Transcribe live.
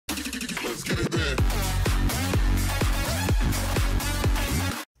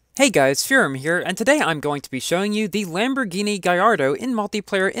Hey guys, Furum here, and today I'm going to be showing you the Lamborghini Gallardo in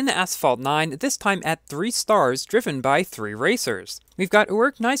multiplayer in Asphalt 9, this time at 3 stars, driven by 3 racers. We've got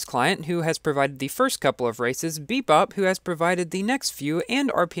NiceClient, who has provided the first couple of races, Bebop, who has provided the next few,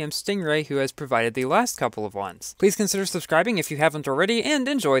 and RPM Stingray, who has provided the last couple of ones. Please consider subscribing if you haven't already, and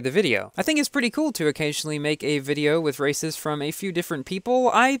enjoy the video. I think it's pretty cool to occasionally make a video with races from a few different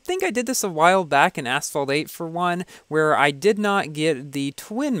people. I think I did this a while back in Asphalt 8 for one, where I did not get the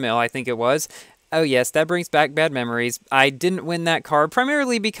twin mill, I think it was. Oh yes, that brings back bad memories. I didn't win that car,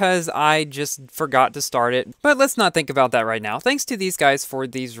 primarily because I just forgot to start it. But let's not think about that right now. Thanks to these guys for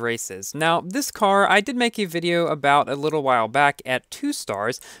these races. Now, this car, I did make a video about a little while back at 2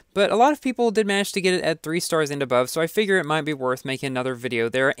 stars, but a lot of people did manage to get it at 3 stars and above, so I figure it might be worth making another video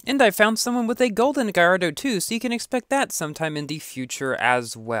there. And I found someone with a golden Gallardo too, so you can expect that sometime in the future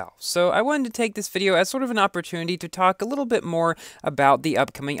as well. So I wanted to take this video as sort of an opportunity to talk a little bit more about the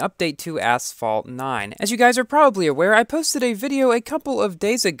upcoming update to Asphalt 9. As you guys are probably aware, I posted a video a couple of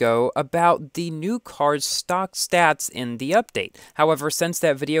days ago about the new car's stock stats in the update. However, since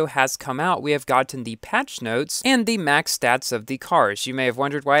that video has come out, we have gotten the patch notes and the max stats of the cars. You may have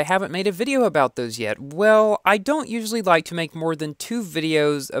wondered why I haven't made a video about those yet. Well, I don't usually like to make more than 2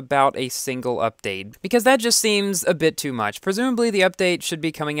 videos about a single update, because that just seems a bit too much. Presumably the update should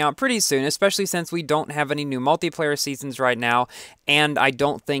be coming out pretty soon, especially since we don't have any new multiplayer seasons right now, and I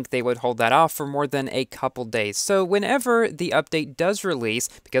don't think they would hold that off for more than a couple days. So whenever the update does release,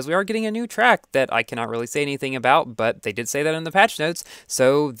 because we are getting a new track that I cannot really say anything about, but they did say that in the patch notes,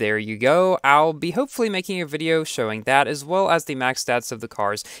 so there you go. I'll be hopefully making a video showing that, as well as the max stats of the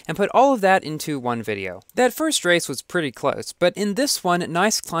cars, and put all of that into one video. That first race was pretty close, but in this one,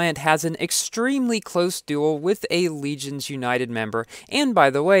 NiceClient has an extremely close duel with a Legions United member, and by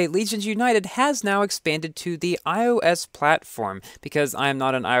the way, Legions United has now expanded to the iOS platform. Because I am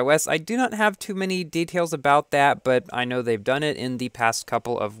not on iOS, I do not have too many details about that, but I know they've done it in the past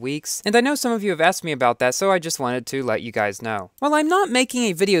couple of weeks, and I know some of you have asked me about that, so I just wanted to let you guys know. While I'm not making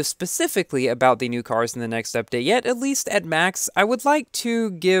a video specifically about the new cars in the next update yet, at least at max, I would like to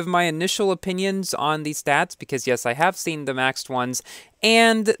give my initial opinions on the stats, because yes, I have seen the maxed ones,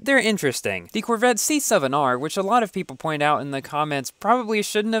 and they're interesting. The Corvette C7R, which a lot of people point out in the comments probably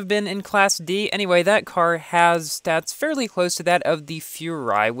shouldn't have been in Class D. Anyway, that car has stats fairly close to that of the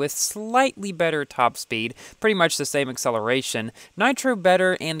Fury, with slightly better top speed, pretty much the same acceleration, nitro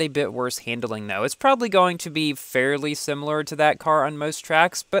better, and a bit worse handling though. It's probably going to be fairly similar to that car on most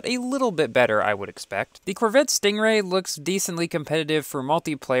tracks, but a little bit better, I would expect. The Corvette Stingray looks decently competitive for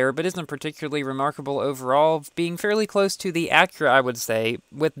multiplayer, but isn't particularly remarkable overall, being fairly close to the Acura, I would say,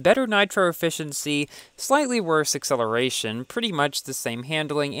 with better nitro efficiency, slightly worse acceleration, pretty much the same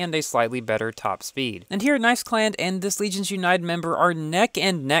handling, and a slightly better top speed. And here NiceClient and this Legions United member are neck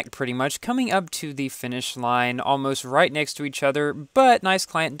and neck pretty much, coming up to the finish line almost right next to each other, but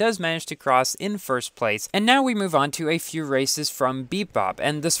NiceClient does manage to cross in first place. And now we move on to a few races from Bebop,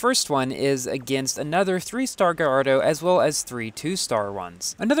 and this first one is against another 3-star Gallardo as well as 3 2-star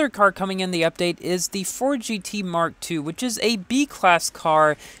ones. Another car coming in the update is the Ford GT Mark II, which is a B-class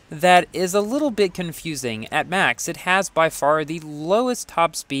car that is a little bit confusing. At max, it has by far the lowest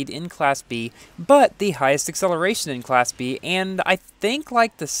top speed in Class B, but the highest acceleration in Class B, and I think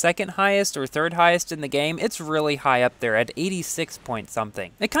like the second highest or third highest in the game. It's really high up there at 86 point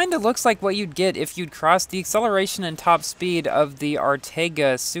something. It kind of looks like what you'd get if you'd cross the acceleration and top speed of the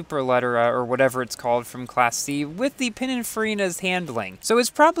Arteaga Superlettera, or whatever it's called, from Class C with the Pininfarina's handling. So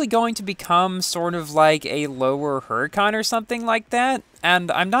it's probably going to become sort of like a lower Huracan or something like that.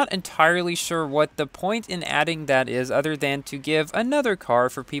 And I'm not entirely sure what the point in adding that is, other than to give another car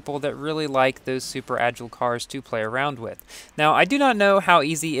for people that really like those super agile cars to play around with. Now, I do not know how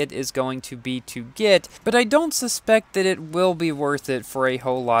easy it is going to be to get, but I don't suspect that it will be worth it for a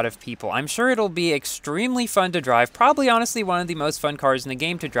whole lot of people. I'm sure it'll be extremely fun to drive, probably honestly one of the most fun cars in the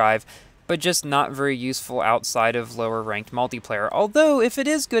game to drive, but just not very useful outside of lower ranked multiplayer. Although, if it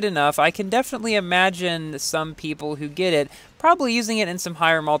is good enough, I can definitely imagine some people who get it probably using it in some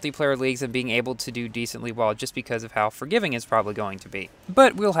higher multiplayer leagues and being able to do decently well, just because of how forgiving it's probably going to be.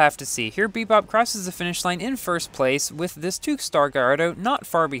 But we'll have to see. Here Bebop crosses the finish line in first place, with this 2-star Gallardo not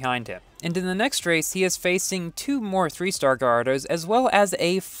far behind him. And in the next race, he is facing 2 more 3-star Gallardos, as well as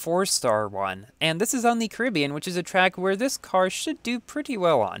a 4-star one. And this is on the Caribbean, which is a track where this car should do pretty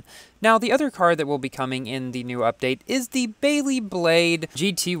well on. Now, the other car that will be coming in the new update is the Bailey Blade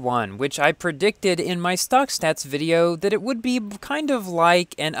GT1, which I predicted in my stock stats video that it would be be kind of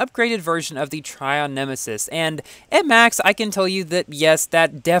like an upgraded version of the Tryon Nemesis, and at max I can tell you that yes,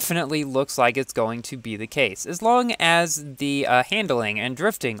 that definitely looks like it's going to be the case, as long as the handling and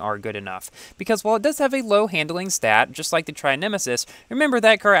drifting are good enough. Because while it does have a low handling stat, just like the Tryon Nemesis, remember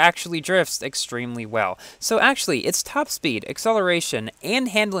that car actually drifts extremely well. So actually, its top speed, acceleration, and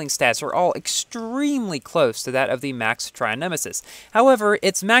handling stats are all extremely close to that of the max Tryon Nemesis. However,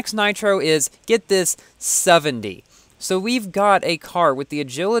 its max nitro is, get this, 70. So we've got a car with the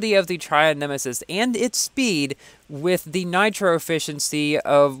agility of the Tryon Nemesis and its speed with the nitro efficiency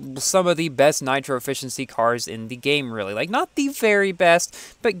of some of the best nitro efficiency cars in the game, really. Like, not the very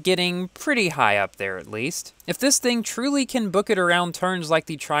best, but getting pretty high up there at least. If this thing truly can book it around turns like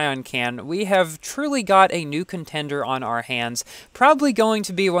the Tryon can, we have truly got a new contender on our hands, probably going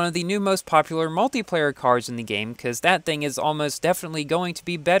to be one of the new most popular multiplayer cars in the game, because that thing is almost definitely going to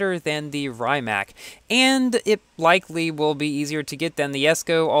be better than the Rimac, and it likely will be easier to get than the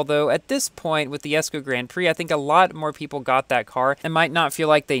Esco, although at this point with the Esco Grand Prix, I think a lot more people got that car and might not feel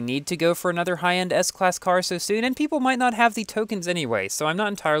like they need to go for another high-end S-Class car so soon, and people might not have the tokens anyway, so I'm not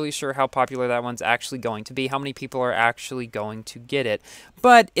entirely sure how popular that one's actually going to be, how many people are actually going to get it,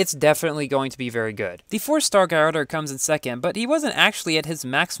 but it's definitely going to be very good. The 4-star Gallardo comes in second, but he wasn't actually at his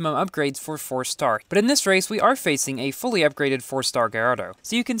maximum upgrades for 4-star, but in this race we are facing a fully upgraded 4-star Gallardo.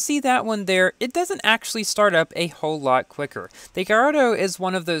 So you can see that one there, it doesn't actually start up a whole lot quicker. The Gallardo is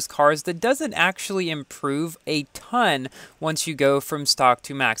one of those cars that doesn't actually improve a ton once you go from stock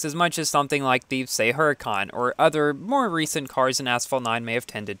to max, as much as something like the, say, Huracan or other more recent cars in Asphalt 9 may have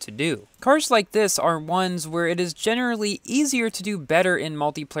tended to do. Cars like this are ones where it is generally easier to do better in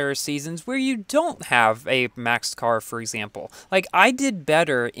multiplayer seasons where you don't have a maxed car, for example. Like, I did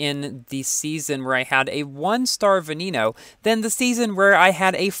better in the season where I had a 1-star Veneno than the season where I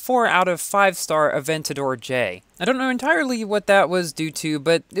had a 4 out of 5-star Aventador J. I don't know entirely what that was due to,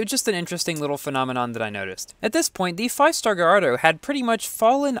 but it was just an interesting little phenomenon that I noticed. At this point, the 5-star Gallardo had pretty much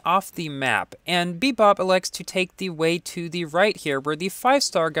fallen off the map, and Bebop elects to take the way to the right here, where the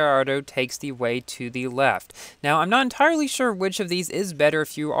 5-star Gallardo takes the way to the left. Now, I'm not entirely sure which of these is better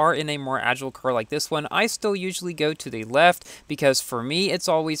if you are in a more agile car like this one. I still usually go to the left, because for me, it's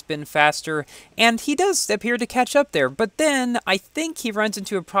always been faster, and he does appear to catch up there, but then I think he runs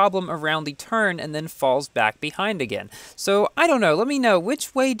into a problem around the turn and then falls back behind again. So I don't know, let me know,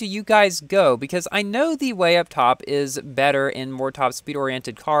 which way do you guys go? Because I know the way up top is better in more top speed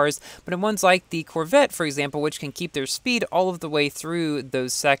oriented cars, but in ones like the Corvette, for example, which can keep their speed all of the way through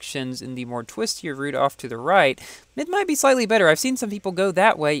those sections in the more twistier route off to the right, it might be slightly better. I've seen some people go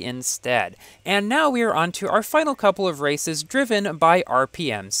that way instead. And now we are on to our final couple of races driven by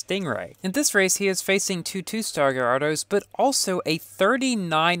RPM Stingray. In this race, he is facing two 2-star Gallardos, but also a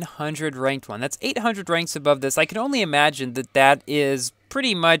 3,900 ranked one. That's 800 ranks above this. I can only imagine that that is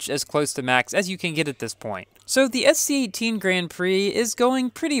pretty much as close to max as you can get at this point. So the SC18 Grand Prix is going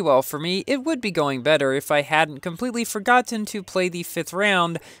pretty well for me. It would be going better if I hadn't completely forgotten to play the 5th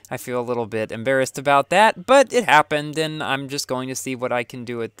round. I feel a little bit embarrassed about that, but it happened, and I'm just going to see what I can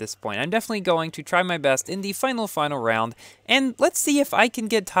do at this point. I'm definitely going to try my best in the final round, and let's see if I can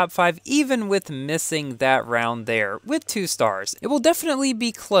get top 5 even with missing that round there with 2 stars. It will definitely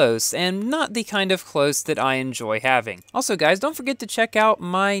be close, and not the kind of close that I enjoy having. Also guys, don't forget to check out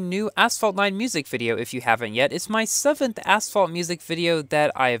my new Asphalt 9 music video if you haven't yet. It's my 7th Asphalt music video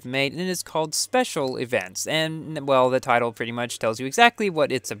that I have made, and it is called Special Events, and well, the title pretty much tells you exactly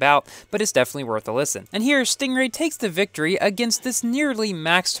what it's about, but it's definitely worth a listen. And here, Stingray takes the victory against this nearly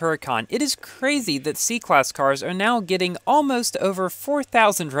maxed Huracan. It is crazy that C-Class cars are now getting almost over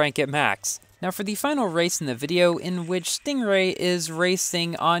 4,000 rank at max. Now for the final race in the video, in which Stingray is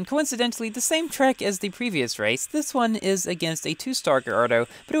racing on, coincidentally, the same track as the previous race, this one is against a 2-star Gallardo,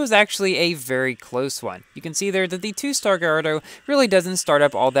 but it was actually a very close one. You can see there that the 2-star Gallardo really doesn't start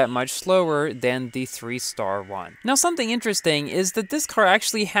up all that much slower than the 3-star one. Now something interesting is that this car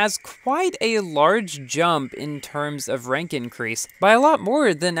actually has quite a large jump in terms of rank increase, by a lot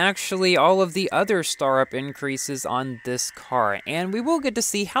more than actually all of the other star up increases on this car, and we will get to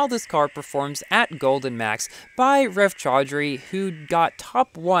see how this car performs at Golden Max by Rev Chaudhry, who got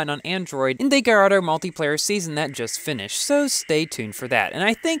top 1 on Android in the Gallardo multiplayer season that just finished, so stay tuned for that. And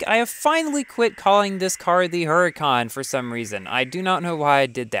I think I have finally quit calling this car the Huracan for some reason. I do not know why I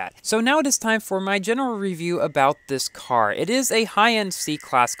did that. So now it is time for my general review about this car. It is a high-end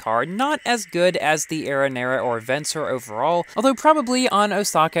C-Class car, not as good as the Aranera or Vencer overall, although probably on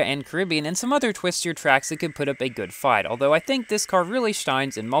Osaka and Caribbean and some other twistier tracks it could put up a good fight, although I think this car really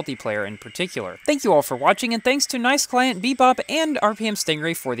shines in multiplayer in particular. particular. Thank you all for watching, and thanks to NiceClient, Bebop, and RPM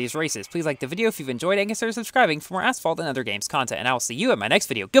Stingray for these races. Please like the video if you've enjoyed and consider subscribing for more Asphalt and other games content, and I will see you in my next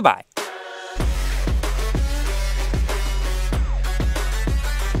video. Goodbye!